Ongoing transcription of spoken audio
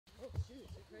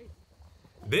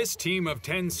This team of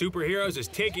 10 superheroes is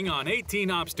taking on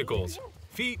 18 obstacles.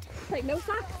 Feet, like no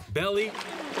socks, belly,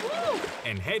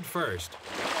 and head first.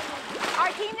 Our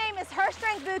team name is Her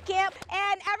Strength Boot Camp,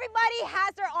 and everybody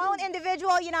has their own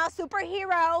individual,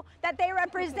 superhero that they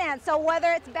represent. So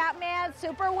whether it's Batman,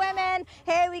 Superwomen,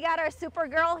 hey, we got our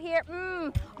Supergirl here,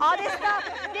 all this stuff,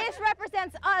 this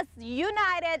represents us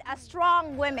united as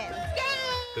strong women.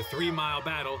 The 3-mile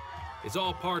battle is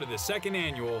all part of the second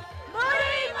annual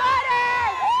Moody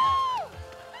Mudder!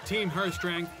 Team Her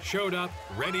Strength showed up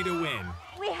ready to win.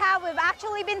 We've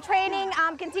actually been training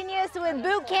continuous with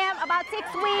boot camp about 6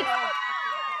 weeks.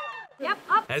 Yep,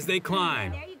 up. As they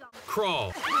climb,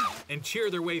 crawl, and cheer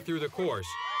their way through the course.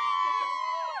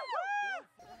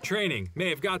 Training may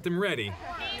have got them ready,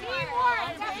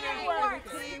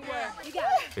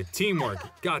 but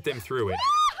teamwork got them through it.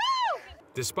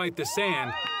 Despite the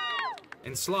sand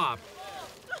and slop,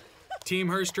 Team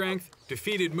Her Strength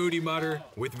defeated Moody Mudder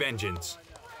with vengeance.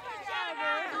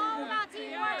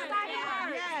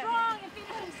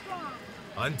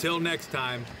 Until next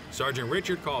time, Sergeant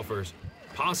Richard Colfers,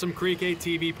 Possum Creek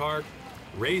ATV Park,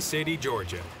 Ray City,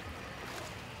 Georgia.